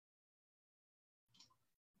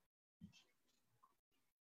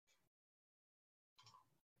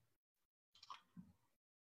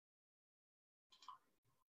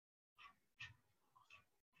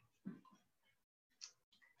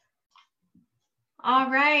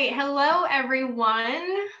All right. Hello, everyone.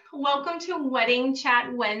 Welcome to Wedding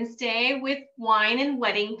Chat Wednesday with Wine and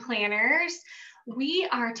Wedding Planners. We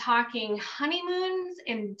are talking honeymoons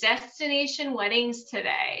and destination weddings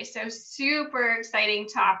today. So super exciting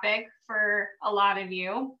topic for a lot of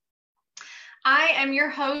you. I am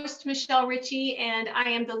your host, Michelle Ritchie, and I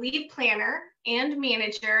am the lead planner and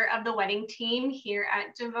manager of the wedding team here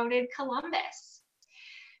at Devoted Columbus.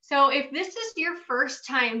 So if this is your first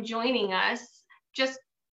time joining us, just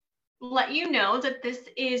let you know that this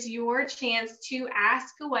is your chance to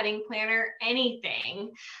ask a wedding planner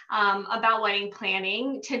anything about wedding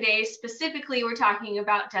planning. Today, specifically, we're talking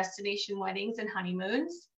about destination weddings and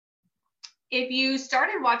honeymoons. If you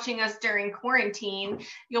started watching us during quarantine,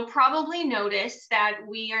 you'll probably notice that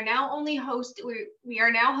we are now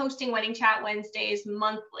hosting Wedding Chat Wednesdays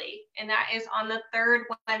monthly, and that is on the third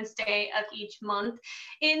Wednesday of each month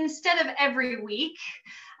instead of every week,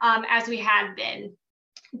 as we had been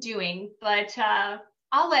doing. But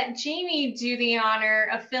I'll let Jamie do the honor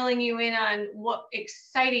of filling you in on what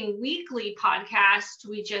exciting weekly podcast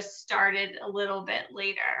we just started a little bit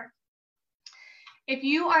later. If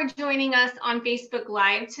you are joining us on Facebook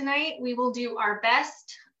Live tonight, we will do our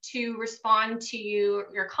best to respond to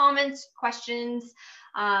your comments, questions,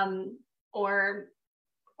 or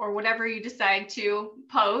whatever you decide to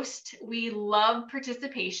post. We love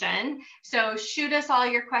participation. So shoot us all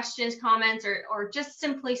your questions, comments, or just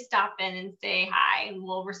simply stop in and say hi and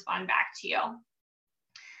we'll respond back to you.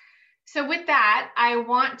 So with that, I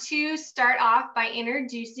want to start off by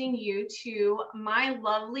introducing you to my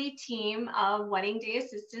lovely team of wedding day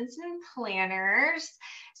assistants and planners.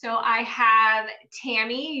 So I have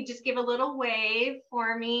Tammy, you just give a little wave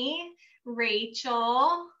for me.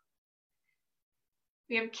 Rachel.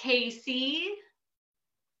 We have Casey,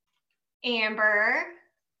 Amber,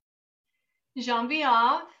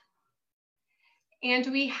 Jean-Vive,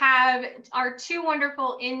 and we have our two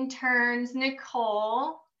wonderful interns,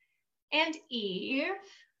 Nicole and Eve.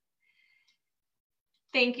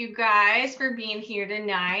 Thank you guys for being here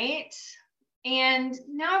tonight. And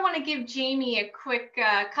now I want to give Jamie a quick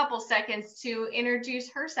couple seconds to introduce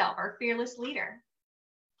herself, our fearless leader.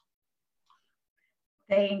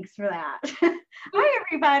 Thanks for that. Hi,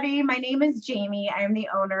 everybody. My name is Jamie. I am the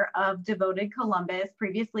owner of Devoted Columbus,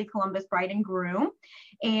 previously Columbus Bride and Groom.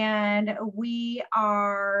 And we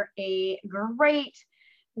are a great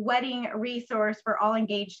wedding resource for all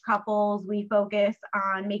engaged couples. We focus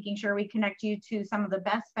on making sure we connect you to some of the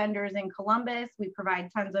best vendors in Columbus. We provide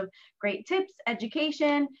tons of great tips,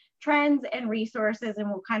 education, trends, and resources, and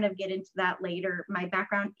we'll kind of get into that later. My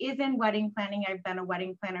background is in wedding planning. I've been a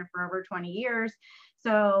wedding planner for over 20 years.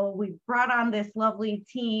 So we brought on this lovely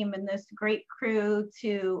team and this great crew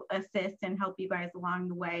to assist and help you guys along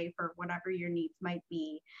the way for whatever your needs might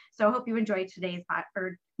be. So I hope you enjoyed today's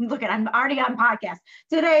I'm already on podcast.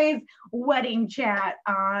 Today's wedding chat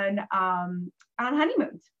on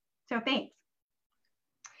honeymoons. So thanks.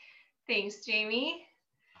 Thanks, Jamie.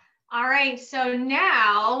 All right, so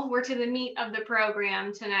now we're to the meat of the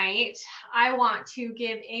program tonight. I want to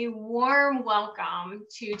give a warm welcome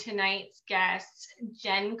to tonight's guests,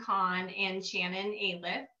 Jen Kahn and Shannon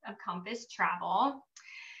Aliff of Compass Travel.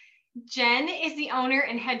 Jen is the owner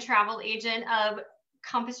and head travel agent of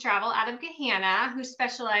Compass Travel out of Gahanna, who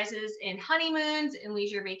specializes in honeymoons and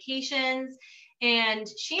leisure vacations. And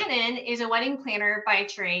Shannon is a wedding planner by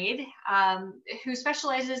trade, who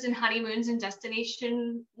specializes in honeymoons and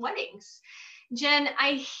destination weddings. Jen,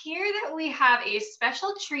 I hear that we have a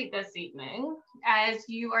special treat this evening as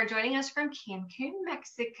you are joining us from Cancun,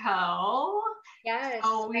 Mexico. Yes.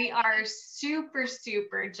 So we are super,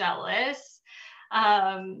 super jealous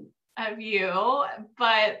of you.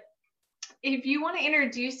 But if you want to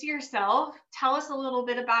introduce yourself, tell us a little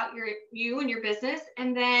bit about you and your business,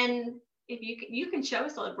 and then if you can show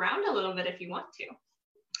us around a little bit if you want to.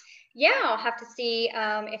 Yeah, I'll have to see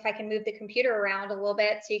if I can move the computer around a little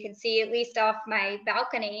bit so you can see at least off my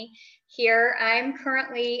balcony here. I'm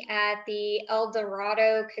currently at the El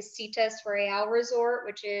Dorado Casitas Royale Resort,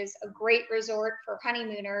 which is a great resort for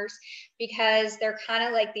honeymooners because they're kind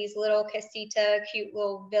of like these little casita, cute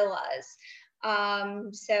little villas.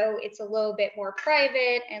 So it's a little bit more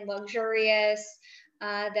private and luxurious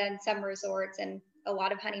than some resorts, and a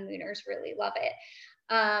lot of honeymooners really love it.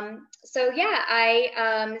 So yeah,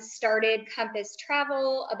 I started Compass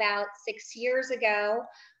Travel about 6 years ago,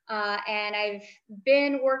 and I've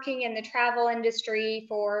been working in the travel industry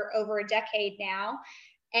for over a decade now,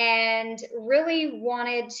 and really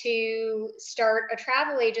wanted to start a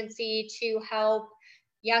travel agency to help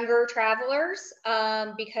younger travelers,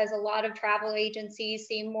 because a lot of travel agencies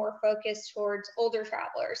seem more focused towards older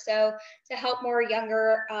travelers. So to help more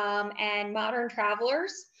younger and modern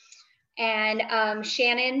travelers. And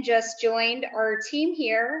Shannon just joined our team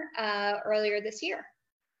here earlier this year.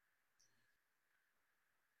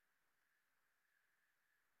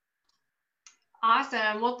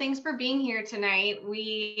 Awesome. Well, thanks for being here tonight.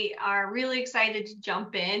 We are really excited to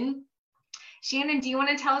jump in. Shannon, do you want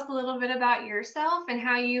to tell us a little bit about yourself and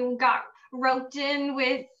how you got roped in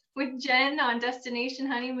with Jen on destination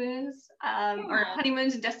honeymoons or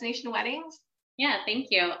honeymoons and destination weddings? Yeah, thank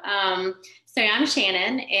you. So I'm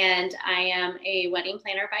Shannon, and I am a wedding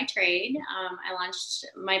planner by trade. I launched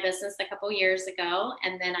my business a couple years ago,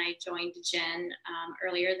 and then I joined Jen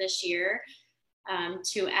earlier this year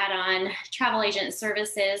to add on travel agent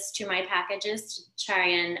services to my packages to try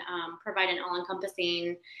and provide an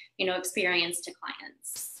all-encompassing, experience to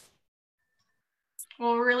clients.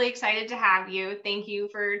 Well, we're really excited to have you. Thank you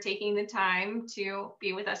for taking the time to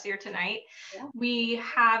be with us here tonight. Yeah. We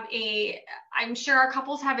have I'm sure our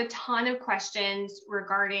couples have a ton of questions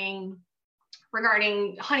regarding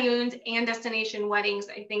honeymoons and destination weddings.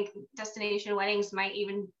 I think destination weddings might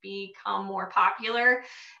even become more popular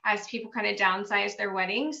as people kind of downsize their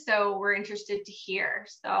weddings. So we're interested to hear.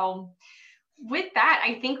 So with that,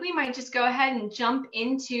 I think we might just go ahead and jump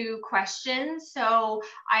into questions. So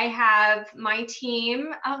I have my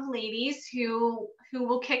team of ladies who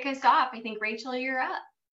will kick us off. I think, Rachel, you're up.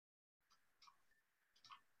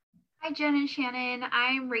 Hi, Jen and Shannon.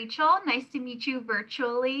 I'm Rachel. Nice to meet you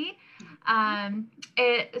virtually.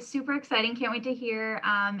 It's super exciting. Can't wait to hear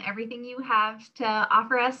everything you have to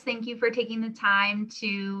offer us. Thank you for taking the time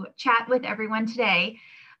to chat with everyone today.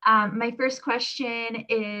 My first question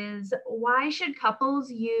is, why should couples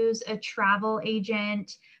use a travel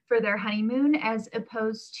agent for their honeymoon as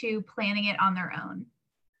opposed to planning it on their own?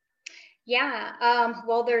 Yeah,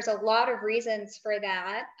 well, there's a lot of reasons for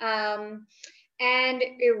that. And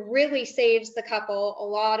it really saves the couple a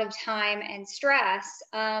lot of time and stress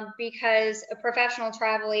because a professional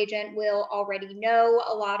travel agent will already know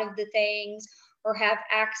a lot of the things or have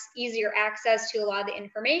easier access to a lot of the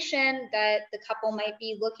information that the couple might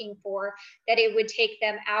be looking for, that it would take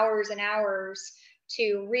them hours and hours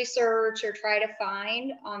to research or try to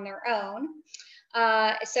find on their own.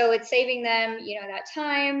 So it's saving them, that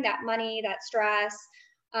time, that money, that stress.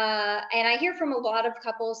 And I hear from a lot of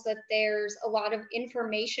couples that there's a lot of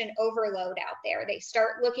information overload out there. They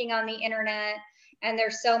start looking on the internet and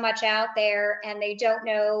there's so much out there and they don't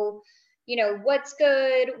know, what's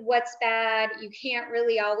good, what's bad. You can't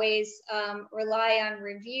really always rely on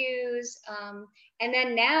reviews. And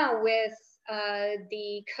then now with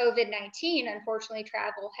the COVID-19, unfortunately,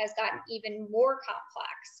 travel has gotten even more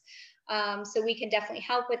complex. So we can definitely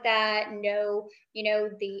help with that, know,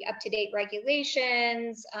 the up-to-date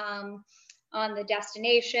regulations on the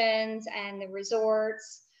destinations and the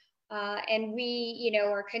resorts. And we,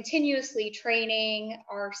 are continuously training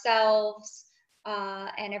ourselves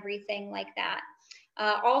and everything like that.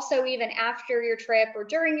 Also, even after your trip or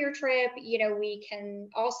during your trip, we can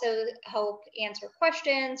also help answer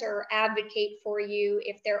questions or advocate for you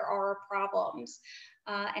if there are problems.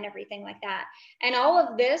 And everything like that. And all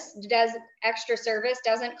of this extra service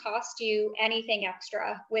doesn't cost you anything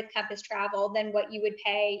extra with Compass Travel than what you would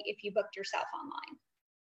pay if you booked yourself online.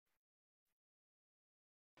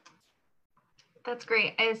 That's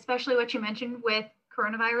great, especially what you mentioned with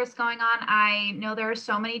coronavirus going on. I know there are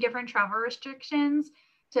so many different travel restrictions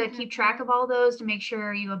to keep track of all those, to make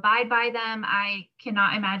sure you abide by them. I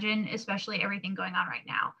cannot imagine, especially everything going on right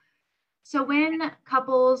now. So when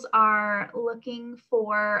couples are looking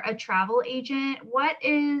for a travel agent, what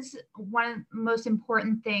is one of the most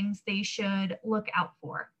important things they should look out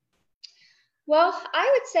for? Well, I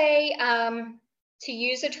would say to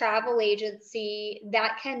use a travel agency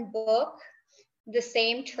that can book the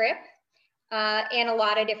same trip in a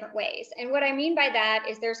lot of different ways. And what I mean by that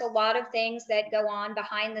is there's a lot of things that go on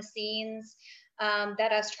behind the scenes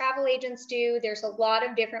that us travel agents do. There's a lot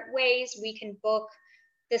of different ways we can book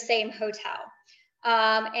the same hotel.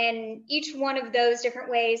 And each one of those different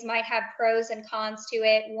ways might have pros and cons to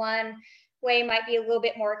it. One way might be a little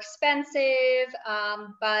bit more expensive,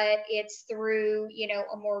 but it's through,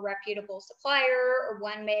 a more reputable supplier, or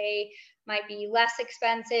one might be less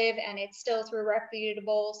expensive and it's still through a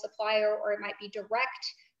reputable supplier, or it might be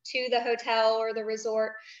direct to the hotel or the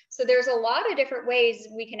resort. So there's a lot of different ways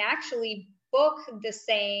we can actually book the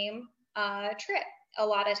same trip a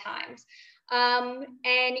lot of times.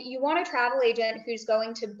 And you want a travel agent who's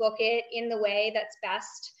going to book it in the way that's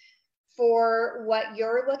best for what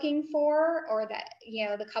you're looking for, or that,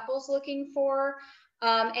 the couple's looking for.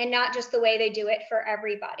 and not just the way they do it for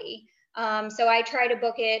everybody. So I try to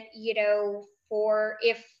book it, for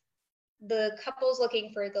if the couple's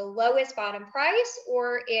looking for the lowest bottom price,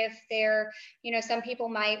 or if they're, some people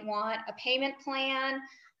might want a payment plan,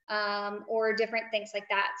 or different things like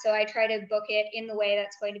that. So I try to book it in the way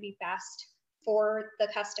that's going to be best for the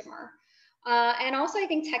customer. And also, I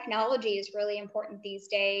think technology is really important these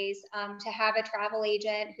days, to have a travel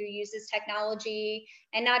agent who uses technology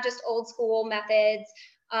and not just old school methods.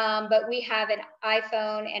 But we have an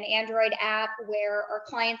iPhone and Android app where our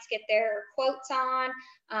clients get their quotes on,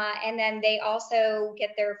 and then they also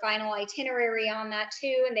get their final itinerary on that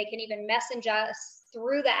too. And they can even message us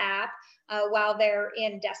through the app while they're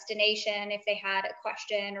in destination if they had a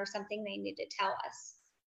question or something they need to tell us.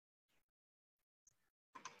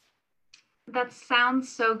 That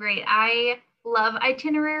sounds so great. I love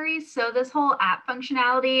itineraries. So this whole app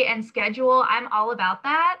functionality and schedule, I'm all about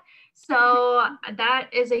that. So that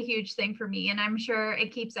is a huge thing for me. And I'm sure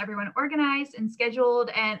it keeps everyone organized and scheduled,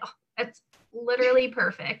 and it's literally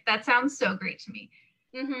perfect. That sounds so great to me.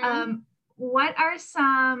 Mm-hmm. What are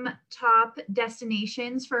some top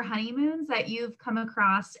destinations for honeymoons that you've come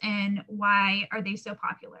across, and why are they so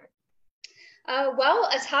popular? Well,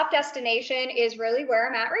 a top destination is really where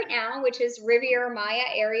I'm at right now, which is Riviera Maya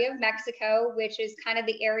area of Mexico, which is kind of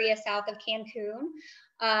the area south of Cancun.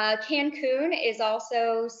 Cancun is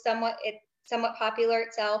also somewhat popular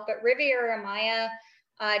itself, but Riviera Maya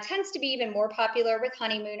tends to be even more popular with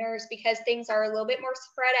honeymooners because things are a little bit more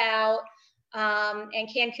spread out. And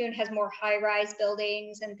Cancun has more high-rise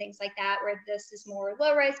buildings and things like that, where this is more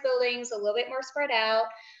low-rise buildings, a little bit more spread out.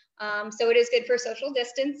 So it is good for social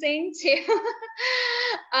distancing too.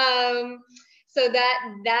 So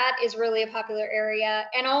that is really a popular area.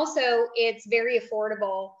 And also it's very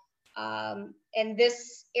affordable. And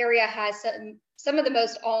this area has some of the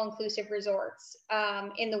most all-inclusive resorts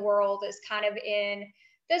in the world, is kind of in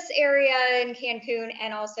this area in Cancun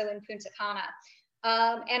and also in Punta Cana.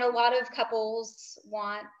 And a lot of couples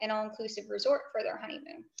want an all-inclusive resort for their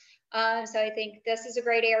honeymoon. So I think this is a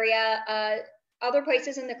great area. Other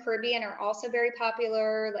places in the Caribbean are also very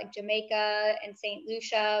popular, like Jamaica and St.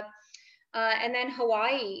 Lucia. And then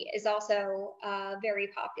Hawaii is also very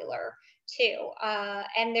popular too.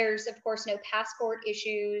 And there's, of course, no passport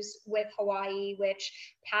issues with Hawaii, which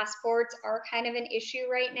passports are kind of an issue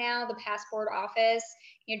right now. The passport office,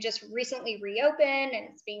 just recently reopened, and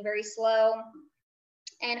it's being very slow.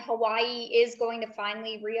 And Hawaii is going to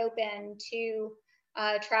finally reopen to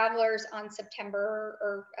travelers on September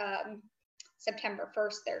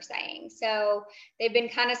 1st, they're saying. So they've been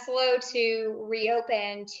kind of slow to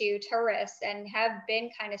reopen to tourists and have been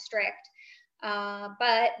kind of strict.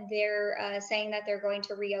 But they're saying that they're going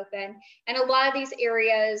to reopen. And a lot of these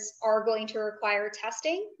areas are going to require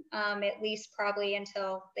testing, at least probably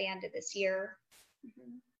until the end of this year.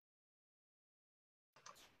 Mm-hmm.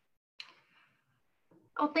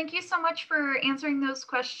 Well, thank you so much for answering those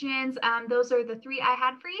questions. Those are the 3 I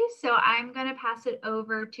had for you. So I'm going to pass it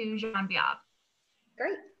over to Genevieve.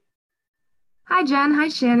 Great. Hi, Jen. Hi,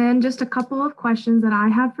 Shannon. Just a couple of questions that I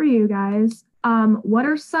have for you guys. What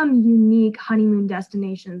are some unique honeymoon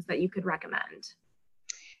destinations that you could recommend?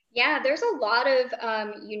 Yeah, there's a lot of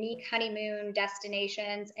unique honeymoon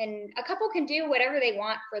destinations, and a couple can do whatever they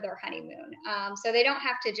want for their honeymoon. So they don't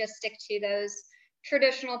have to just stick to those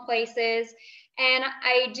traditional places. And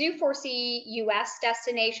I do foresee US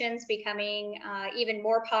destinations becoming even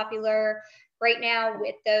more popular right now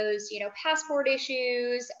with those, passport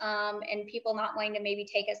issues and people not wanting to maybe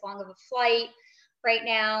take as long of a flight right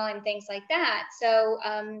now and things like that. So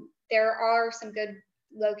there are some good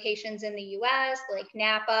locations in the US, like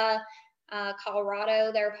Napa,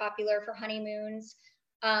 Colorado, they're popular for honeymoons.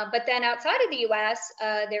 But then outside of the US,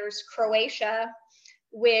 there's Croatia,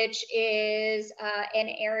 which is an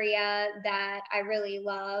area that I really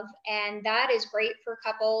love. And that is great for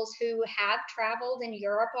couples who have traveled in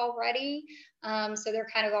Europe already. So they're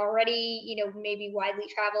kind of already, maybe widely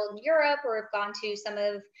traveled in Europe, or have gone to some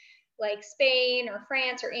of like Spain or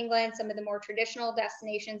France or England, some of the more traditional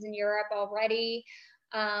destinations in Europe already.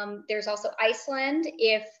 There's also Iceland,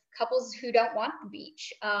 if couples who don't want the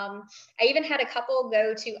beach. I even had a couple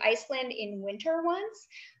go to Iceland in winter once,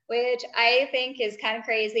 which I think is kind of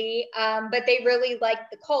crazy, but they really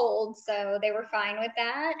liked the cold, so they were fine with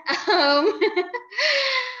that.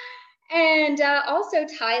 And also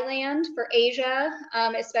Thailand for Asia,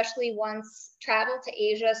 especially once travel to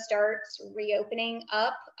Asia starts reopening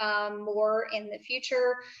up more in the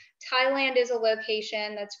future. Thailand is a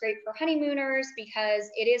location that's great for honeymooners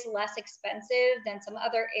because it is less expensive than some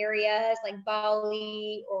other areas like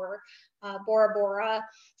Bali or Bora Bora.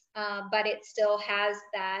 but it still has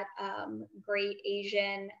that great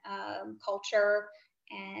Asian culture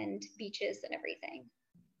and beaches and everything.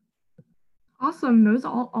 Awesome. Those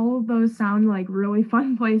all of those sound like really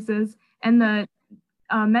fun places. And the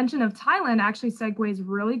mention of Thailand actually segues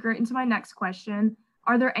really great into my next question.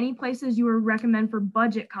 Are there any places you would recommend for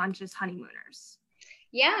budget conscious honeymooners?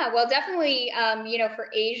 Yeah, well, definitely, for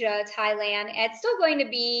Asia, Thailand, it's still going to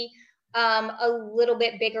be a little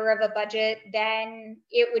bit bigger of a budget than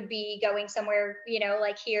it would be going somewhere,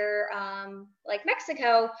 like here, like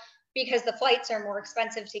Mexico, because the flights are more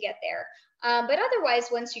expensive to get there. But otherwise,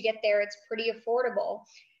 once you get there, it's pretty affordable.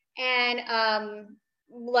 And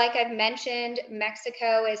like I've mentioned,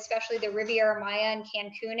 Mexico, especially the Riviera Maya and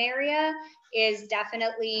Cancun area, is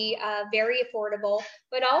definitely very affordable,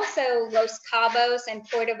 but also Los Cabos and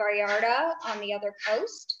Puerto Vallarta on the other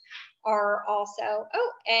coast are also,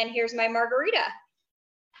 oh, and here's my margarita.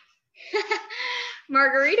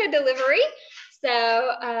 Margarita delivery.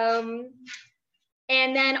 So,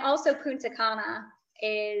 and then also Punta Cana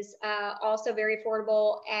is also very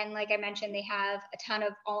affordable. And like I mentioned, they have a ton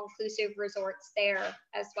of all-inclusive resorts there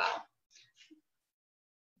as well.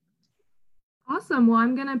 Awesome. Well,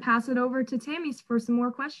 I'm going to pass it over to Tammy for some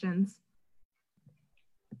more questions.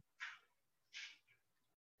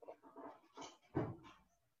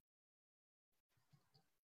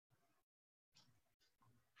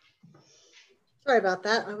 Sorry about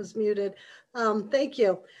that. I was muted. Thank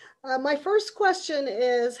you. My first question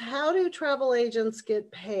is, how do travel agents get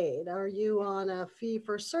paid? Are you on a fee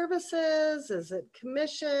for services? Is it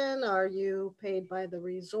commission? Are you paid by the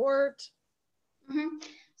resort? Mm-hmm.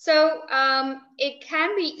 So it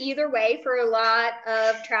can be either way for a lot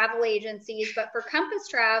of travel agencies, but for Compass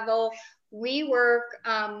Travel, we work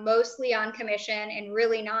mostly on commission and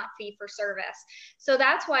really not fee for service. So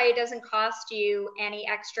that's why it doesn't cost you any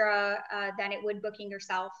extra than it would booking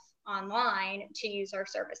yourself online to use our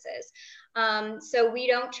services. So we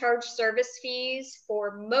don't charge service fees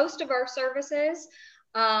for most of our services,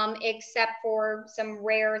 except for some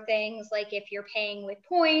rare things like if you're paying with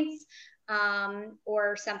points,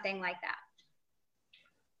 or something like that.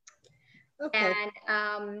 Okay.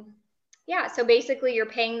 And yeah, so basically you're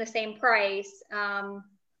paying the same price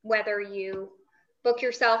whether you book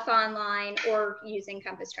yourself online or using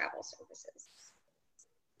Compass Travel Services.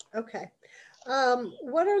 Okay.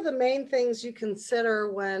 What are the main things you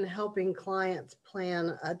consider when helping clients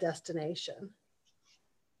plan a destination?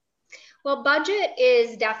 Well, budget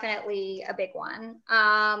is definitely a big one.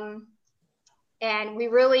 And we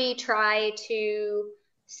really try to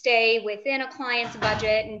stay within a client's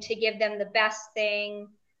budget and to give them the best thing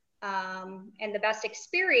and the best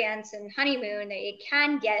experience and honeymoon that it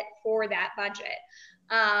can get for that budget.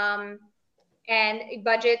 And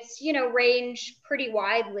budgets, range pretty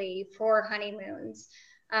widely for honeymoons.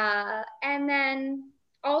 And then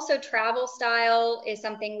also travel style is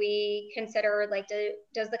something we consider, like,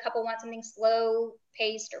 does the couple want something slow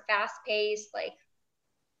paced or fast paced? Like,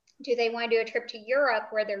 do they want to do a trip to Europe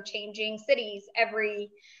where they're changing cities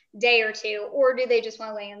every day or two, or do they just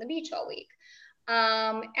want to lay on the beach all week?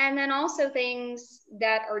 And then also things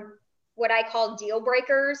that are what I call deal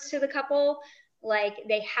breakers to the couple, like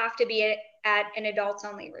they have to be at an adults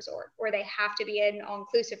only resort, or they have to be at an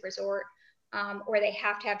all-inclusive resort, or they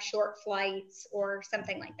have to have short flights or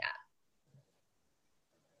something like that.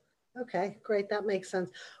 Okay, great. That makes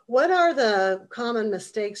sense. What are the common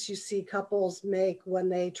mistakes you see couples make when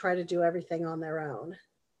they try to do everything on their own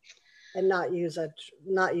and not use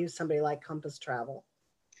somebody like Compass Travel?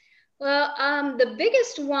 Well, the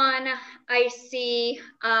biggest one I see,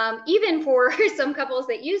 even for some couples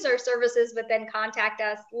that use our services but then contact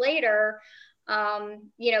us later,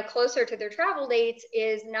 closer to their travel dates,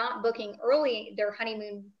 is not booking their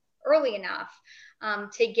honeymoon early enough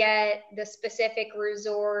to get the specific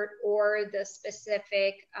resort or the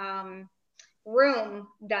specific room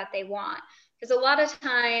that they want. Because a lot of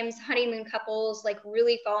times honeymoon couples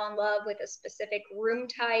really fall in love with a specific room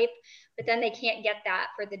type, but then they can't get that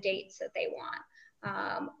for the dates that they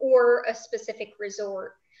want, or a specific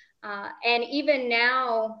resort. And even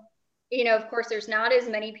now, of course, there's not as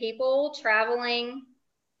many people traveling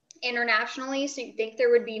internationally, so you'd think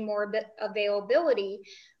there would be more availability,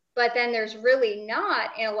 but then there's really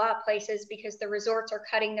not in a lot of places because the resorts are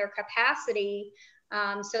cutting their capacity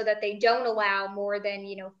so that they don't allow more than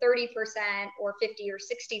 30% or 50 or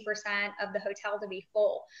 60% of the hotel to be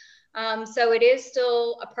full. So it is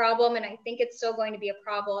still a problem, and I think it's still going to be a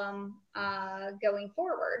problem going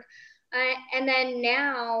forward. And then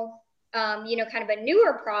now, kind of a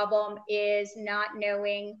newer problem is not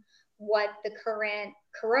knowing what the current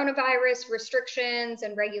coronavirus restrictions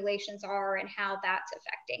and regulations are and how that's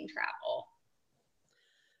affecting travel.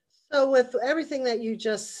 So with everything that you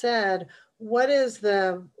just said, what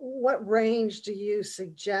range do you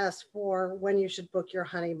suggest for when you should book your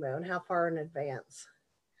honeymoon? How far in advance?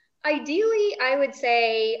 Ideally, I would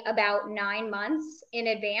say about 9 months in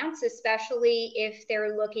advance, especially if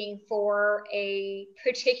they're looking for a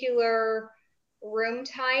particular room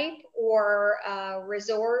type or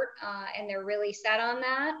resort and they're really set on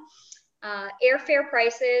that. Airfare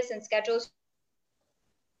prices and schedules.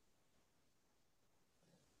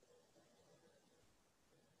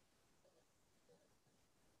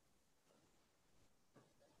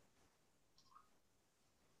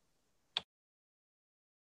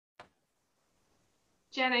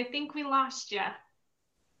 Jen, I think we lost you.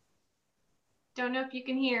 Don't know if you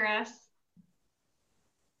can hear us.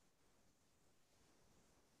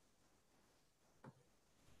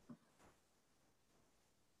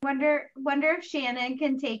 Wonder if Shannon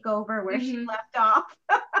can take over where she left off.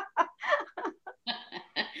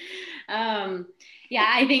 Yeah,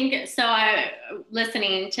 I think so.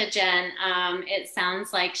 Listening to Jen, it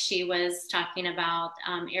sounds like she was talking about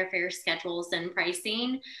airfare schedules and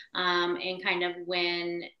pricing, and kind of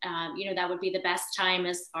when, that would be the best time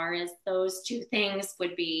as far as those two things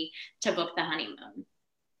would be to book the honeymoon.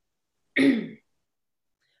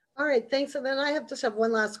 All right, thanks. And then I just have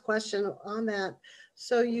one last question on that.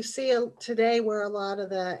 So you see today where a lot of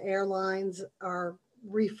the airlines are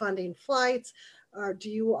refunding flights. Do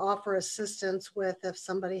you offer assistance with if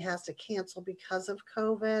somebody has to cancel because of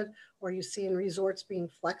COVID? Or are you seeing resorts being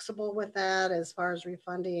flexible with that as far as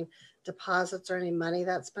refunding deposits or any money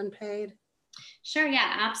that's been paid? Sure,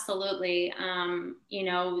 yeah, absolutely.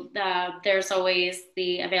 There's always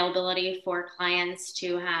the availability for clients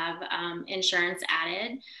to have insurance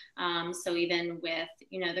added. So even with,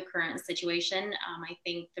 the current situation, I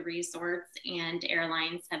think the resorts and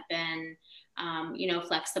airlines have been,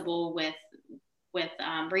 flexible with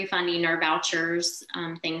refunding or vouchers,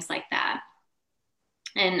 things like that.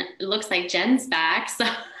 And it looks like Jen's back, so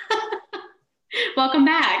welcome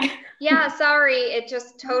back. Yeah, sorry, it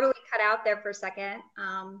just totally cut out there for a second,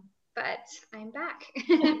 but I'm back.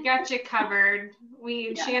 Got you covered.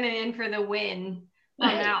 Shannon in for the win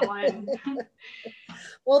on that one.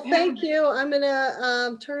 Well, thank you. I'm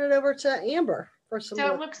gonna turn it over to Amber for some.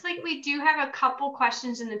 So it looks like we do have a couple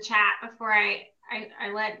questions in the chat before I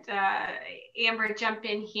let Amber jump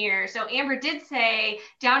in here. So Amber did say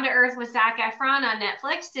Down to Earth with Zac Efron on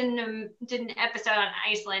Netflix, did an episode on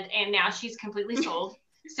Iceland, and now she's completely sold.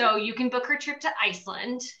 So you can book her trip to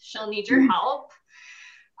Iceland. She'll need your help.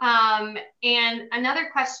 And another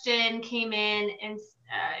question came in, and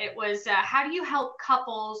it was, how do you help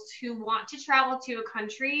couples who want to travel to a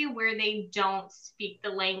country where they don't speak the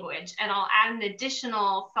language? And I'll add an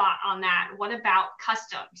additional thought on that. What about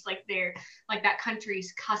customs, like that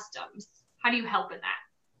country's customs? How do you help in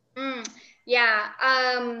that?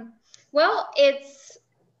 Well, it's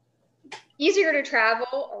easier to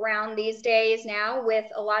travel around these days now with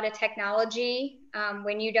a lot of technology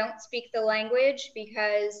when you don't speak the language,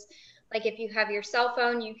 because like if you have your cell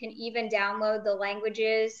phone, you can even download the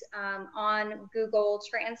languages on Google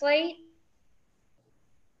Translate.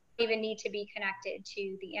 You don't even need to be connected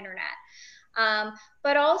to the internet.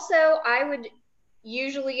 But also I would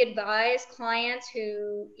usually advise clients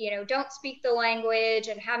who, don't speak the language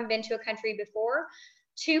and haven't been to a country before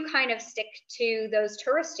to kind of stick to those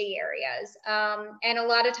touristy areas. And a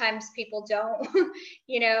lot of times people don't,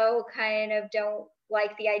 kind of don't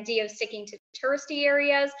like the idea of sticking to touristy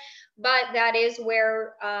areas, but that is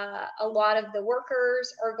where a lot of the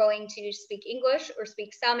workers are going to speak English or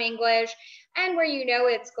speak some English, and where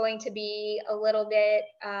it's going to be a little bit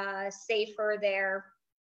safer there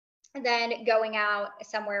than going out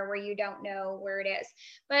somewhere where you don't know where it is.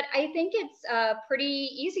 But I think it's pretty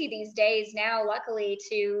easy these days now, luckily,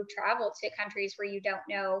 to travel to countries where you don't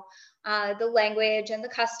know the language and the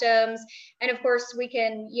customs. And of course, we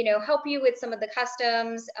can, help you with some of the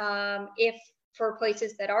customs if for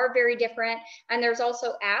places that are very different. And there's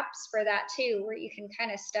also apps for that too, where you can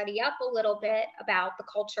kind of study up a little bit about the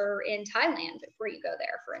culture in Thailand before you go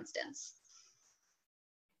there, for instance.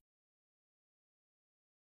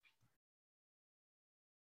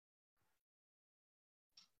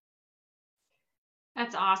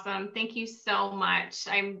 That's awesome. Thank you so much.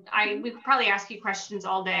 We could probably ask you questions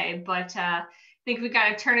all day, but I think we got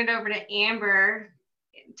to turn it over to Amber,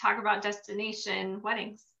 talk about destination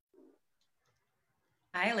weddings.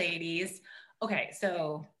 Hi, ladies. Okay,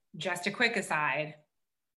 so just a quick aside,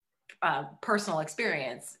 personal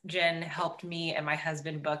experience. Jen helped me and my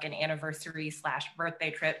husband book an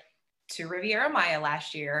anniversary/birthday trip to Riviera Maya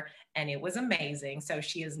last year, and it was amazing. So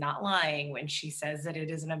she is not lying when she says that it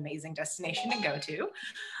is an amazing destination to go to.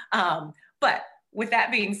 But with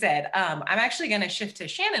that being said, I'm actually going to shift to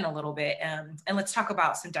Shannon a little bit, and let's talk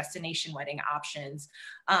about some destination wedding options.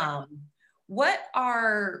 What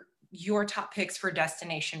are your top picks for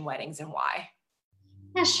destination weddings and why?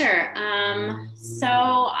 Yeah, sure. So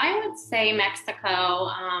I would say Mexico.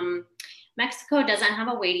 Mexico doesn't have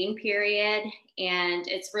a waiting period and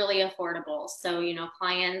it's really affordable. So, you know,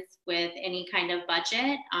 clients with any kind of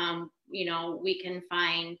budget, you know, we can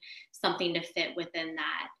find something to fit within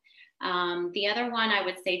that. The other one, I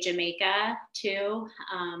would say Jamaica too.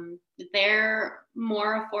 They're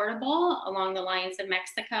more affordable along the lines of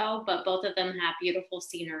Mexico, but both of them have beautiful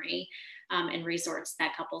scenery and resorts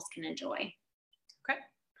that couples can enjoy. Okay,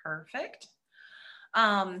 perfect.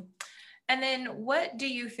 And then what do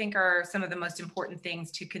you think are some of the most important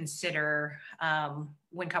things to consider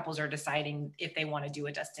when couples are deciding if they want to do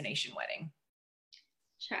a destination wedding?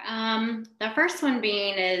 Sure. The first one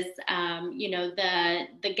being is, you know,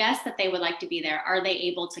 the guests that they would like to be there, are they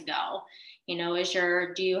able to go? You know,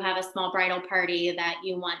 do you have a small bridal party that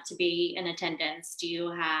you want to be in attendance? Do you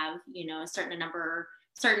have, you know, a certain number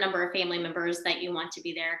of family members that you want to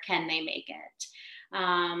be there? Can they make it?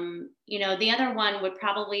 You know, the other one would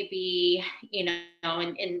probably be, you know,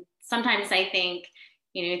 and sometimes I think,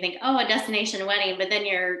 you know, you think, oh, a destination wedding, but then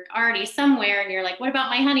you're already somewhere and you're like, what about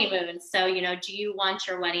my honeymoon? So, you know, do you want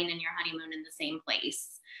your wedding and your honeymoon in the same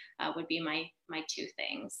place? Would be my two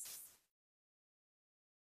things.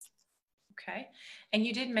 Okay. And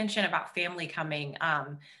you did mention about family coming.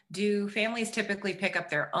 Do families typically pick up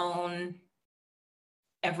their own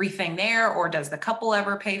everything there, or does the couple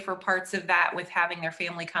ever pay for parts of that with having their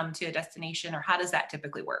family come to a destination, or how does that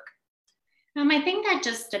typically work? I think that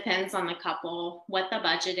just depends on the couple, what the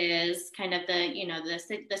budget is, kind of the, you know,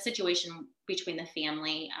 the situation between the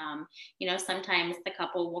family. You know, sometimes the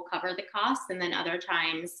couple will cover the costs, and then other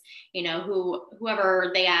times, you know,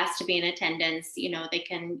 whoever they ask to be in attendance, you know, they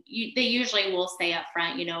usually will say up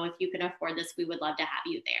front, you know, if you can afford this, we would love to have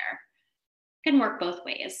you there. It can work both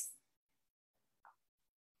ways.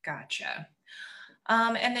 Gotcha.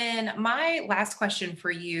 And then my last question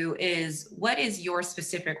for you is, what is your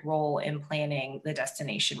specific role in planning the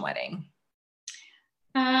destination wedding?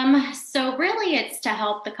 So really it's to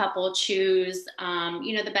help the couple choose,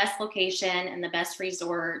 you know, the best location and the best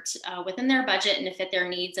resort within their budget and to fit their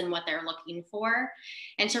needs and what they're looking for.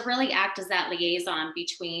 And to really act as that liaison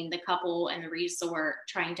between the couple and the resort,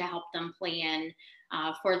 trying to help them plan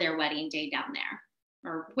for their wedding day down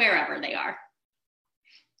there or wherever they are.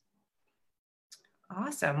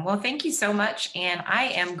 Awesome. Well, thank you so much. And I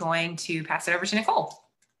am going to pass it over to Nicole.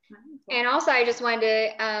 And also, I just wanted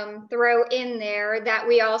to throw in there that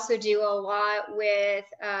we also do a lot with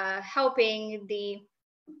helping the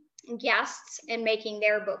guests and making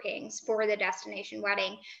their bookings for the destination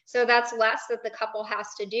wedding. So that's less that the couple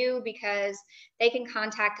has to do because they can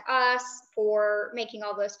contact us for making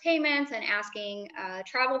all those payments and asking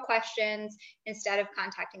travel questions instead of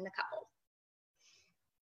contacting the couple.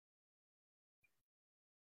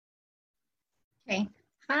 Okay.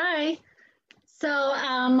 Hi. So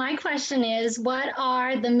my question is, what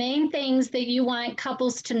are the main things that you want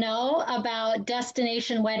couples to know about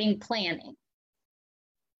destination wedding planning?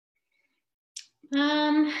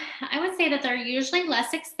 I would say that they're usually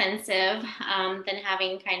less expensive than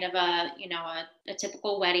having kind of a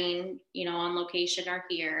typical wedding, you know, on location or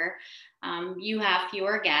here. You have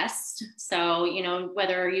fewer guests. So, you know,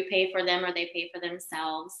 whether you pay for them or they pay for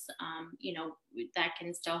themselves, you know, that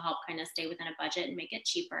can still help kind of stay within a budget and make it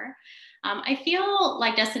cheaper. I feel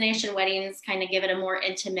like destination weddings kind of give it a more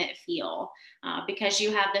intimate feel because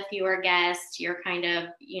you have the fewer guests, you're kind of,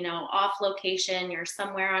 you know, off location, you're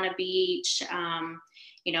somewhere on a beach,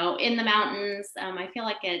 you know, in the mountains. I feel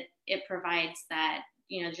like it provides that,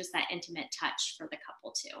 you know, just that intimate touch for the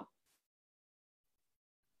couple too.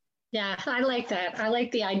 Yeah, I like that. I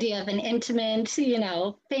like the idea of an intimate, you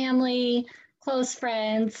know, family, close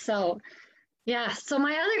friends. So yeah, so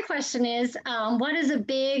my other question is, what is a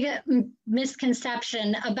big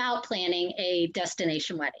misconception about planning a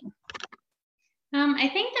destination wedding? I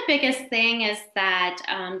think the biggest thing is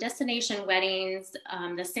that destination weddings,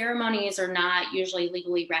 the ceremonies are not usually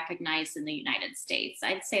legally recognized in the United States.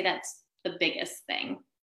 I'd say that's the biggest thing.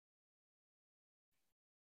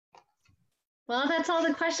 Well, that's all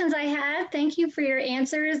the questions I had. Thank you for your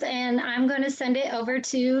answers, and I'm going to send it over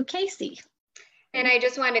to Casey. And I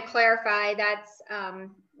just wanted to clarify that's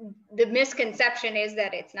the misconception is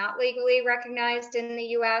that it's not legally recognized in the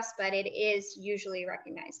US, but it is usually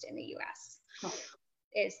recognized in the US.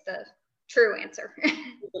 Is the true answer.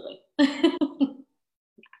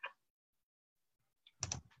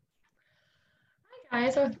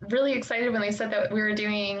 got really excited when they said that we were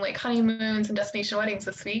doing like honeymoons and destination weddings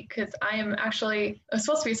this week, because I was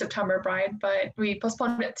supposed to be a September bride, but we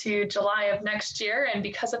postponed it to July of next year. And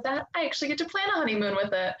because of that, I actually get to plan a honeymoon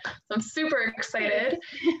with it. So I'm super excited.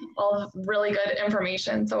 All really good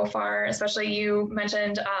information so far, especially you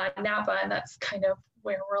mentioned Napa, and that's kind of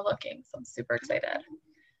where we're looking. So I'm super excited.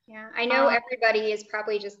 Yeah, I know everybody is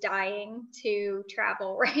probably just dying to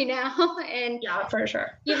travel right now. And yeah, for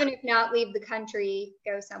sure. Even if not leave the country,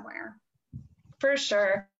 go somewhere. For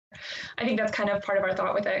sure. I think that's kind of part of our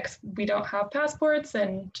thought with it, 'cause we don't have passports,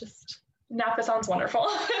 and just Napa sounds wonderful.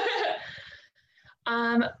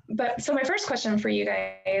 But so my first question for you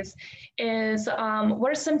guys is,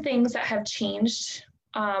 what are some things that have changed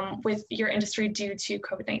with your industry due to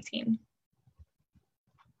COVID-19?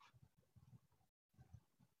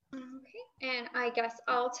 And I guess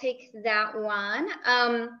I'll take that one.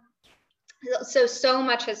 So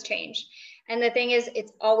much has changed. And the thing is,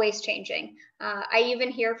 it's always changing. I even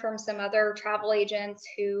hear from some other travel agents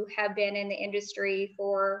who have been in the industry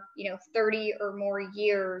for, 30 or more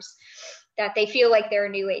years, that they feel like they're a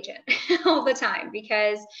new agent all the time,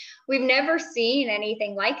 because we've never seen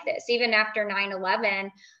anything like this. Even after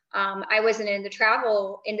 9/11, I wasn't in the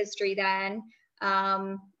travel industry then.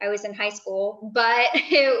 I was in high school, but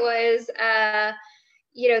it was,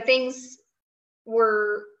 things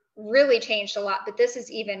were really changed a lot, but this is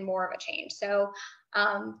even more of a change. So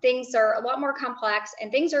things are a lot more complex,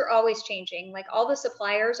 and things are always changing. Like, all the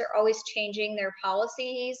suppliers are always changing their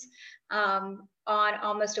policies on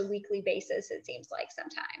almost a weekly basis, it seems like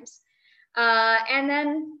sometimes. And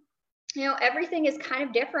then, everything is kind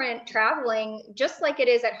of different traveling, just like it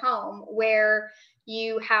is at home, where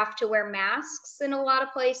you have to wear masks in a lot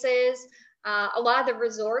of places. A lot of the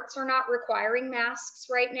resorts are not requiring masks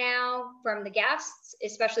right now from the guests,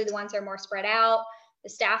 especially the ones that are more spread out. The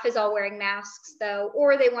staff is all wearing masks though,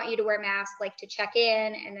 or they want you to wear masks like to check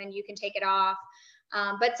in, and then you can take it off.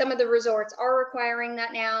 But some of the resorts are requiring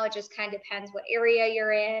that now. It just kind of depends what area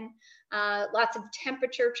you're in. Lots of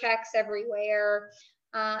temperature checks everywhere.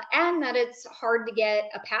 And that it's hard to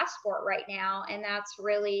get a passport right now. And that's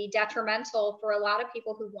really detrimental for a lot of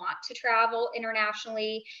people who want to travel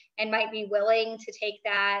internationally and might be willing to take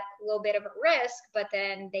that little bit of a risk, but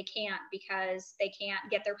then they can't because they can't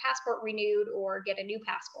get their passport renewed or get a new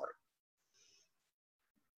passport.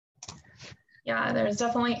 Yeah, there's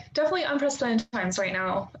definitely unprecedented times right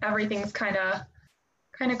now. Everything's kind of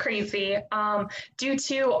crazy. Due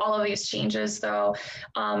to all of these changes though,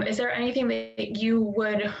 is there anything that you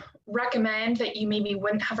would recommend that you maybe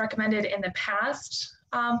wouldn't have recommended in the past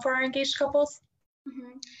for our engaged couples?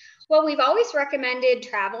 Mm-hmm. Well, we've always recommended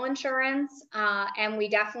travel insurance, and we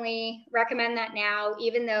definitely recommend that now,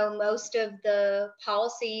 even though most of the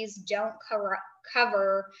policies don't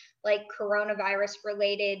cover like coronavirus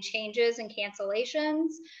related changes and cancellations.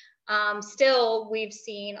 Still, we've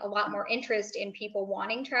seen a lot more interest in people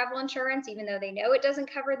wanting travel insurance, even though they know it doesn't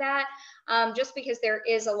cover that, just because there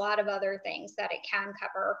is a lot of other things that it can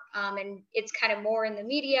cover. And it's kind of more in the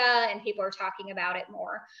media and people are talking about it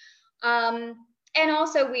more. And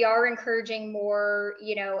also we are encouraging more,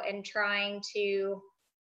 and trying to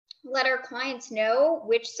let our clients know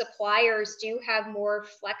which suppliers do have more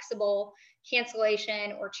flexible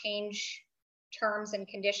cancellation or change terms and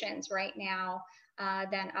conditions right now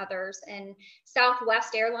than others. And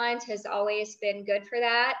Southwest Airlines has always been good for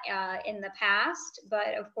that in the past,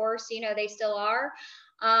 but of course, they still are.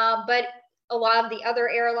 But a lot of the other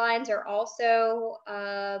airlines are also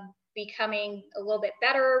becoming a little bit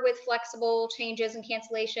better with flexible changes and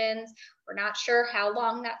cancellations. We're not sure how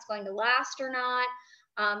long that's going to last or not.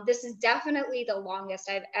 This is definitely the longest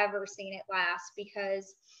I've ever seen it last,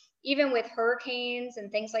 because even with hurricanes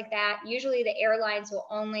and things like that, usually the airlines will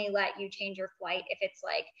only let you change your flight if it's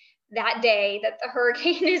like that day that the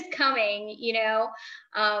hurricane is coming,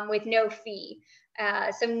 with no fee.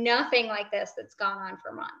 So nothing like this that's gone on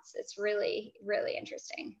for months. It's really, really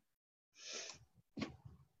interesting.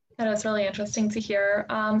 That is really interesting to hear.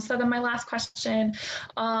 So then my last question,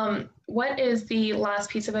 what is the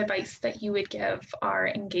last piece of advice that you would give our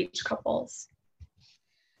engaged couples?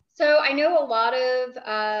 So I know a lot of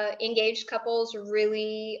engaged couples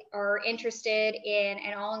really are interested in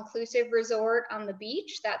an all-inclusive resort on the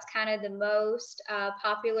beach. That's kind of the most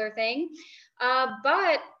popular thing.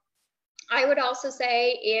 But I would also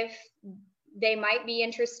say if they might be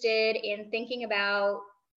interested in thinking about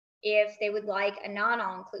if they would like a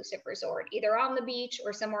non-all-inclusive resort, either on the beach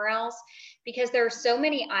or somewhere else, because there are so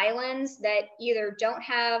many islands that either don't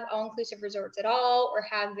have all-inclusive resorts at all or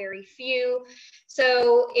have very few.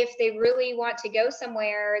 So if they really want to go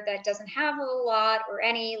somewhere that doesn't have a lot or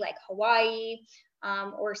any, like Hawaii,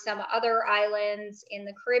 or some other islands in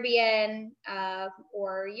the Caribbean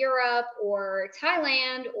or Europe or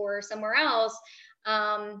Thailand or somewhere else,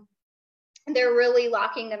 they're really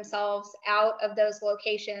locking themselves out of those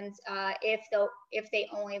locations if they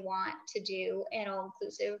only want to do an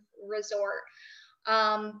all-inclusive resort.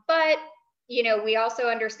 But we also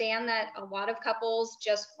understand that a lot of couples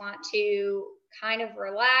just want to kind of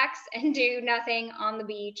relax and do nothing on the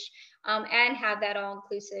beach and have that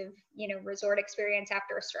all-inclusive, resort experience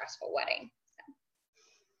after a stressful wedding.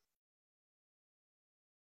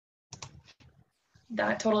 So.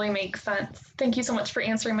 That totally makes sense. Thank you so much for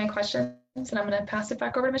answering my questions, and I'm going to pass it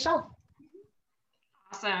back over to Michelle.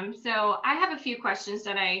 Awesome. So I have a few questions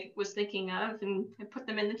that I was thinking of, and I put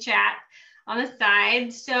them in the chat on the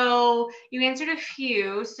side. So you answered a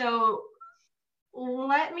few. So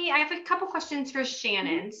I have a couple questions for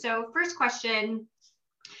Shannon. So first question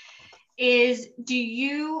is,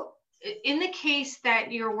 in the case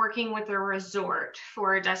that you're working with a resort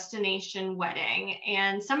for a destination wedding,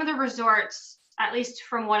 and some of the resorts, at least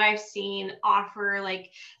from what I've seen, offer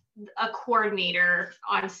like a coordinator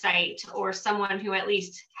on site or someone who at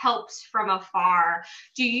least helps from afar.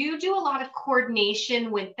 Do you do a lot of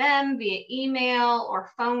coordination with them via email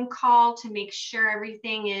or phone call to make sure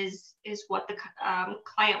everything is what the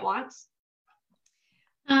client wants?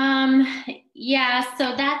 Yeah,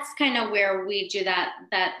 so that's kind of where we do that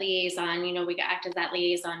liaison. We act as that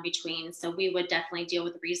liaison between. So we would definitely deal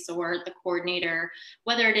with the resort, the coordinator,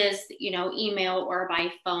 whether it is email or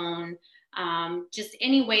by phone. Just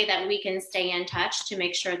any way that we can stay in touch to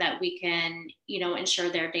make sure that we can, ensure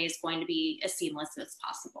their day is going to be as seamless as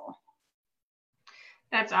possible.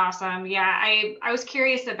 That's awesome. Yeah, I was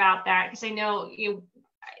curious about that because I know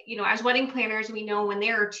as wedding planners, we know when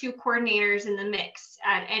there are two coordinators in the mix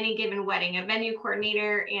at any given wedding, a venue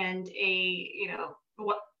coordinator and a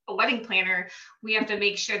wedding planner, we have to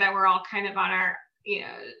make sure that we're all kind of on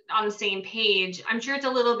the same page. I'm sure it's a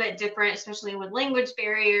little bit different, especially with language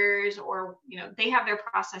barriers, or they have their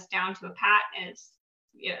process down to a pat, and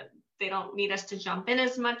they don't need us to jump in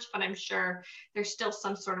as much, but I'm sure there's still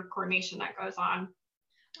some sort of coordination that goes on.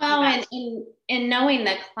 Well, and in knowing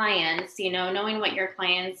the clients, knowing what your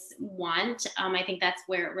clients want, I think that's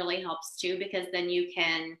where it really helps too, because then you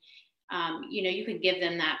can you could give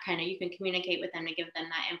them that you can communicate with them to give them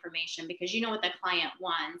that information, because what the client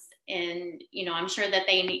wants. And, I'm sure that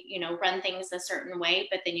they, run things a certain way,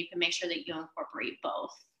 but then you can make sure that you incorporate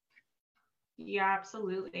both. Yeah,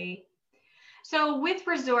 absolutely. So with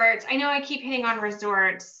resorts, I know I keep hitting on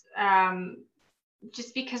resorts,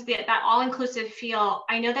 just because that all-inclusive feel.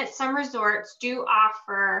 I know that some resorts do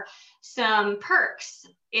offer some perks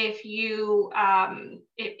if you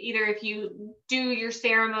if you do your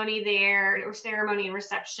ceremony there, or ceremony and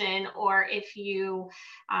reception, or if you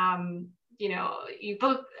you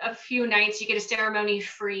book a few nights, you get a ceremony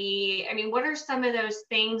free. I mean, what are some of those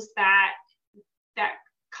things that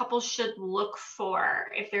couples should look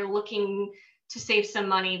for if they're looking to save some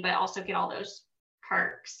money but also get all those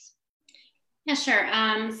perks? Yeah, sure.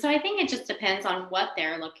 So I think it just depends on what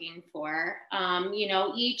they're looking for.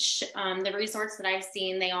 The resorts that I've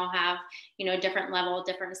seen, they all have, different level,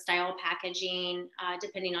 different style packaging,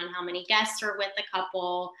 depending on how many guests are with the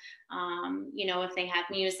couple, if they have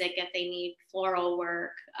music, if they need floral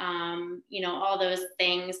work, all those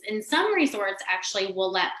things. And some resorts actually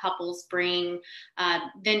will let couples bring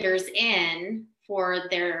vendors in for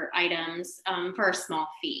their items for a small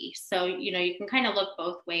fee. So, you can kind of look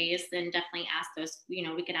both ways, and definitely ask those,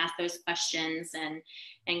 we can ask those questions and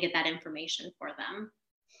get that information for them.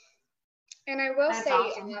 And I will say,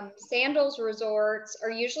 awesome. Sandals resorts are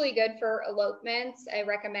usually good for elopements. I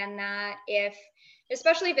recommend that,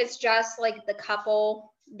 especially if it's just like the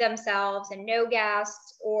couple themselves and no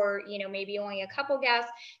guests, or, maybe only a couple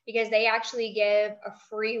guests, because they actually give a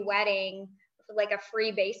free wedding, like a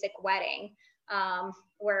free basic wedding.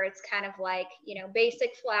 Where it's kind of like,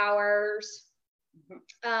 basic flowers,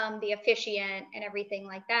 the officiant and everything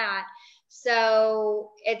like that.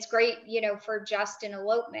 So it's great, for just an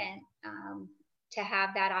elopement, to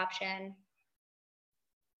have that option.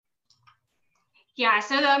 Yeah.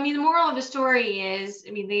 So the moral of the story is,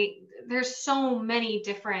 there's so many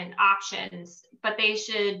different options, but they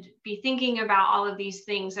should be thinking about all of these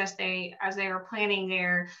things as they are planning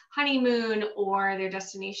their honeymoon or their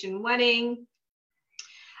destination wedding.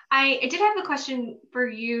 I did have a question for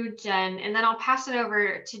you, Jen, and then I'll pass it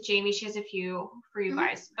over to Jamie. She has a few for you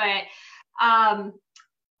guys, but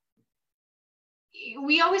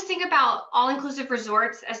we always think about all-inclusive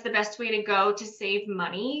resorts as the best way to go to save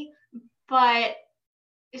money, but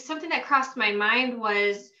something that crossed my mind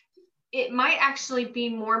was, it might actually be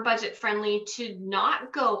more budget friendly to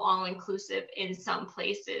not go all inclusive in some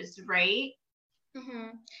places, right?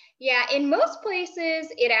 Yeah, in most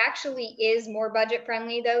places, it actually is more budget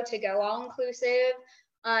friendly though to go all inclusive,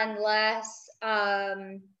 unless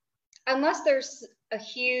unless there's a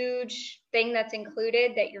huge thing that's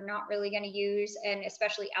included that you're not really going to use, and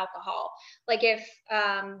especially alcohol. Like if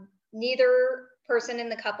neither person in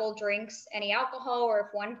the couple drinks any alcohol, or if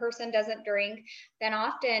one person doesn't drink, then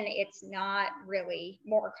often it's not really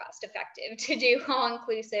more cost effective to do all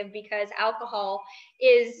inclusive, because alcohol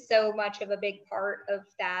is so much of a big part of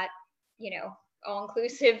that, you know, all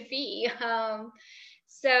inclusive fee.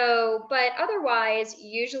 So, but otherwise,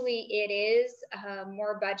 usually it is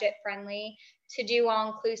more budget friendly to do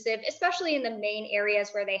all inclusive, especially in the main areas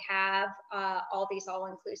where they have all these all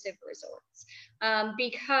inclusive resorts,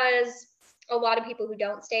 because a lot of people who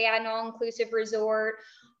don't stay at an all-inclusive resort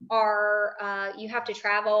are, you have to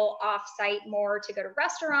travel off-site more to go to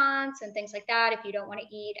restaurants and things like that if you don't want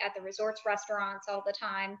to eat at the resort's restaurants all the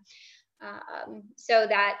time. So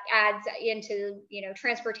that adds into, you know,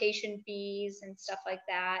 transportation fees and stuff like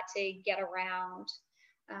that to get around.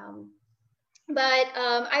 But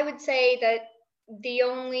I would say that the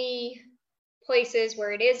only places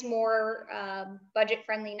where it is more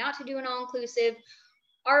budget-friendly not to do an all-inclusive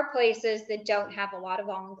are places that don't have a lot of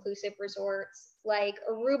all-inclusive resorts. Like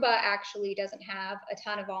Aruba actually doesn't have a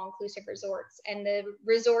ton of all-inclusive resorts, and the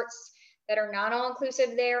resorts that are not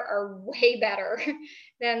all-inclusive there are way better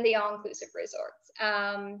than the all-inclusive resorts.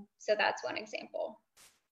 So that's one example.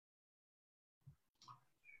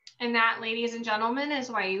 And that, ladies and gentlemen,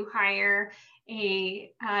 is why you hire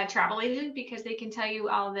a travel agent, because they can tell you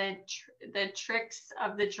all the tricks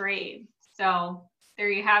of the trade. So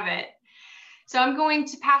there you have it. So I'm going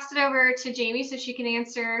to pass it over to Jamie so she can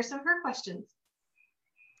answer some of her questions.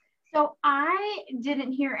 So I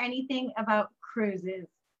didn't hear anything about cruises.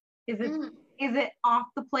 Is it off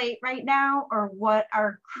the plate right now, or what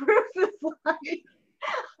are cruises like?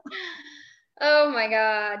 Oh my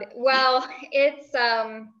God. Well, it's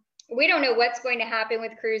we don't know what's going to happen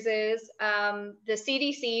with cruises. The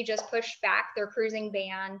CDC just pushed back their cruising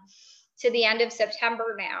ban to the end of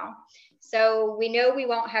September now. So we know we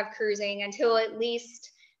won't have cruising until at least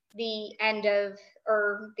the end of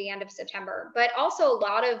September. But also a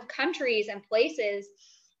lot of countries and places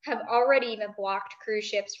have already even blocked cruise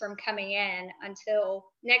ships from coming in until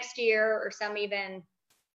next year, or some even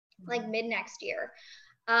like mid next year.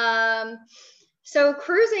 So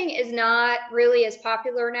cruising is not really as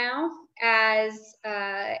popular now as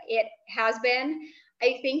it has been.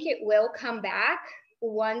 I think it will come back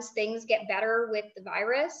once things get better with the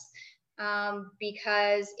virus.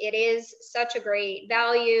 Because it is such a great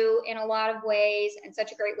value in a lot of ways and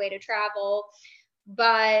such a great way to travel.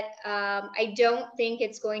 But I don't think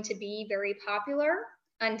it's going to be very popular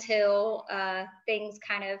until things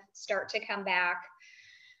kind of start to come back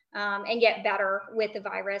and get better with the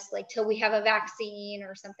virus, like till we have a vaccine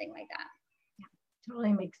or something like that. Yeah,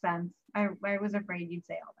 totally makes sense. I was afraid you'd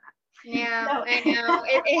say all that. Yeah, no.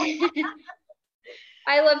 I know.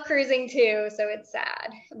 I love cruising too, so it's sad.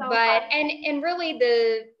 So but and really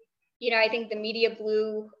the, you know, I think the media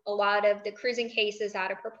blew a lot of the cruising cases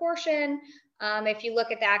out of proportion, if you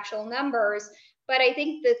look at the actual numbers. But I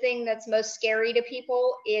think the thing that's most scary to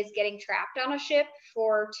people is getting trapped on a ship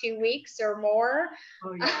for 2 weeks or more.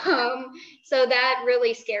 Oh, yeah. So that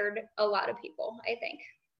really scared a lot of people, I think.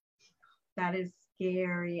 That is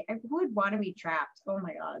scary. I would want to be trapped. Oh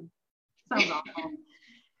my God. Sounds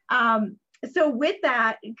awful. So with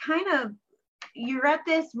that, kind of, you're at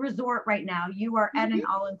this resort right now. You are at an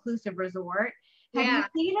all-inclusive resort. Have you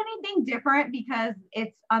seen anything different, because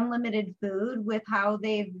it's unlimited food, with how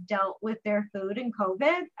they've dealt with their food in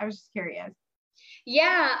COVID? I was just curious.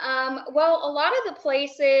 Yeah, well, a lot of the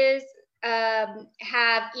places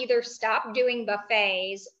have either stopped doing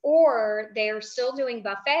buffets, or they're still doing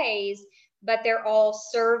buffets, but they're all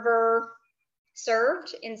server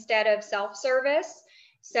served instead of self-service.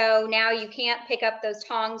 So now you can't pick up those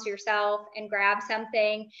tongs yourself and grab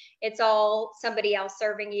something. It's all somebody else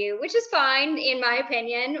serving you, which is fine in my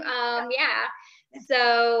opinion. Yeah.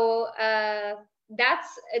 So that's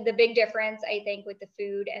the big difference, I think, with the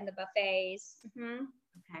food and the buffets.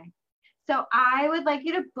 Okay. So I would like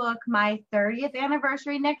you to book my 30th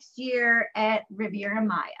anniversary next year at Riviera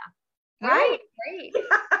Maya. Right? Oh, great.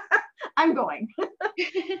 I'm going.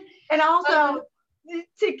 And also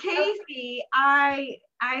to Casey,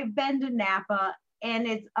 I've been to Napa, and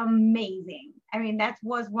it's amazing. I mean, that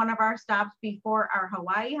was one of our stops before our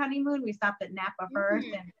Hawaii honeymoon. We stopped at Napa first,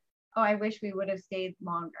 and I wish we would have stayed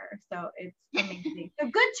longer. So it's amazing. So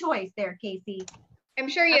good choice there, Casey. I'm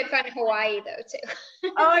sure you had fun in Hawaii though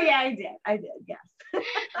too. Oh yeah, I did, yes.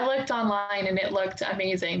 I looked online and it looked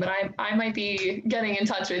amazing, but I might be getting in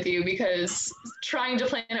touch with you because trying to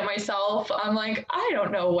plan it myself, I'm like, I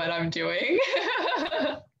don't know what I'm doing.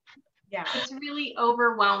 Yeah, it's really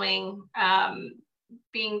overwhelming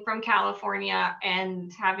being from California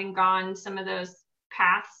and having gone some of those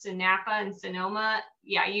paths to Napa and Sonoma.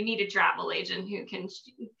 Yeah, you need a travel agent who can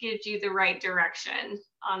give you the right direction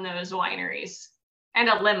on those wineries, and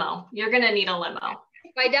a limo. You're going to need a limo.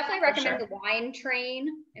 I definitely recommend the wine train,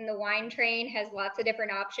 and the wine train has lots of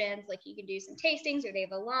different options. Like you can do some tastings, or they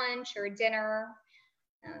have a lunch or a dinner.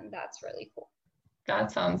 That's really cool.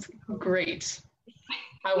 That sounds great.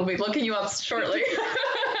 I will be looking you up shortly.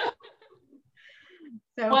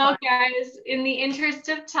 Well, guys, in the interest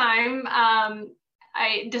of time,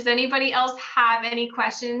 does anybody else have any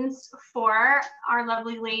questions for our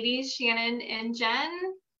lovely ladies, Shannon and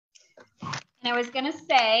Jen? And I was gonna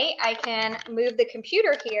say, I can move the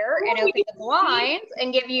computer here and open the blinds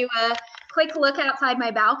and give you a quick look outside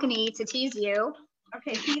my balcony to tease you.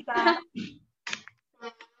 Okay, tease that.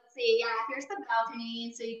 Let's see, yeah, here's the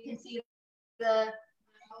balcony, so you can see the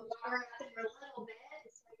water up there a little bit.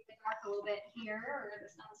 It's starting to get dark a little bit here, or the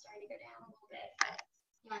sun's starting to go down a little bit. But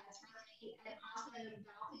yeah, it's really an awesome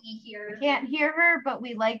balcony here. I can't hear her, but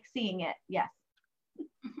we like seeing it. Yes.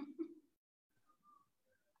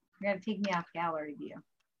 You're gonna take me off gallery view.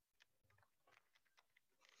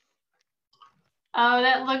 Oh,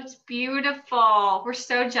 that looks beautiful. We're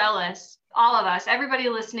so jealous. All of us, everybody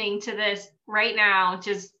listening to this right now,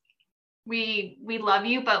 just we love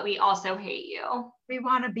you, but we also hate you. We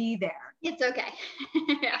want to be there. It's okay.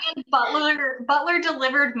 Yeah. And Butler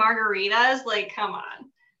delivered margaritas. Like, come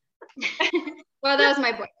on. Well, that was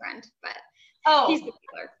my boyfriend, but he's the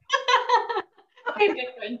dealer. Okay,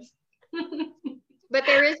 different. But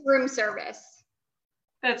there is room service.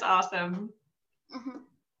 That's awesome. Mm-hmm.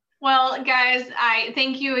 Well, guys, I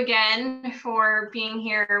thank you again for being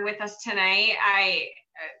here with us tonight.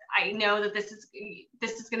 I know that this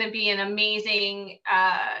is going to be an amazing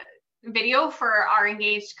video for our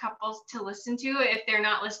engaged couples to listen to. If they're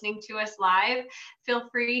not listening to us live, feel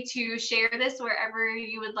free to share this wherever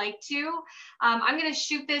you would like to. I'm going to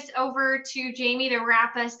shoot this over to Jamie to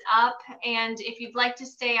wrap us up. And if you'd like to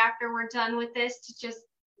stay after we're done with this to just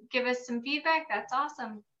give us some feedback, that's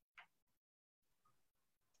awesome.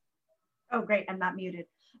 Oh, great. I'm not muted.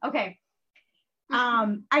 Okay.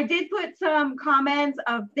 I did put some comments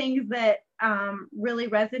of things that really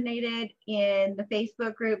resonated in the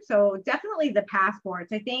Facebook group. So definitely the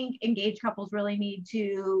passports. I think engaged couples really need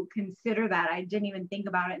to consider that. I didn't even think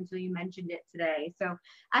about it until you mentioned it today. So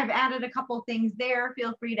I've added a couple things there.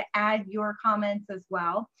 Feel free to add your comments as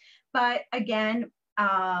well. But again,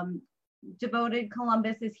 Devoted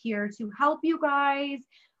Columbus is here to help you guys.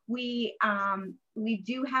 We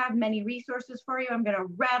do have many resources for you. I'm going to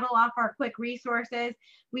rattle off our quick resources.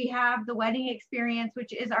 We have the Wedding Experience,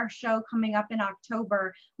 which is our show coming up in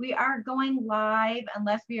October. We are going live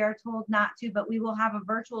unless we are told not to, but we will have a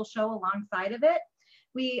virtual show alongside of it.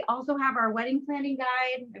 We also have our wedding planning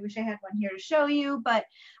guide. I wish I had one here to show you, but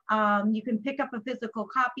you can pick up a physical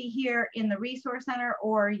copy here in the Resource Center,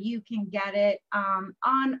 or you can get it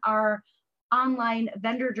on our online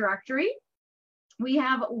vendor directory. We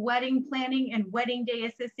have wedding planning and wedding day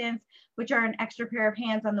assistance, which are an extra pair of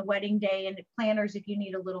hands on the wedding day, and planners if you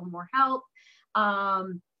need a little more help.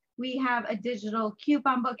 We have a digital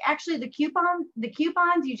coupon book. Actually, the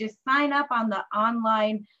coupons, you just sign up on the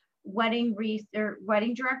online wedding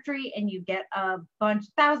directory and you get a bunch,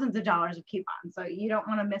 thousands of dollars of coupons. So you don't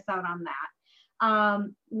want to miss out on that.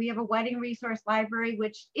 We have a wedding resource library,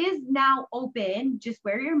 which is now open. Just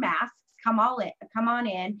wear your masks. Come on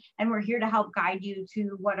in, and we're here to help guide you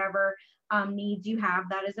to whatever needs you have.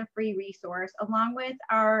 That is a free resource, along with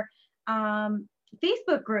our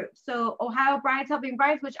Facebook group. So Ohio Brides Helping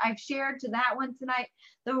Brides, which I've shared to that one tonight.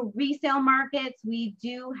 The resale markets, we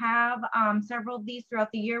do have several of these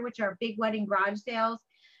throughout the year, which are big wedding garage sales.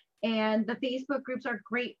 And the Facebook groups are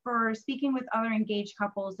great for speaking with other engaged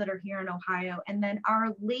couples that are here in Ohio. And then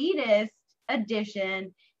our latest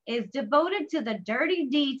addition is Devoted to the Dirty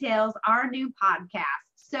Details, our new podcast.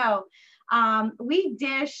 So we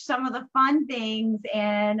dish some of the fun things,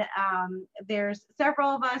 and there's several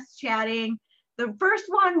of us chatting. The first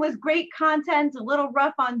one was great content, a little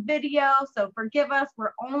rough on video, so forgive us.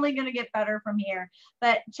 We're only going to get better from here,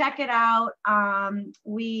 but check it out.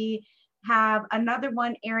 We have another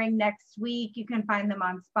one airing next week. You can find them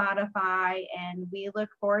on Spotify, and we look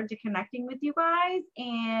forward to connecting with you guys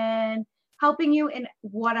and helping you in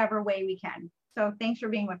whatever way we can. So thanks for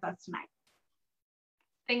being with us tonight.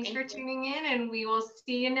 Thanks for tuning in, and we will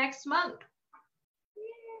see you next month.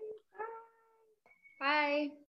 Bye.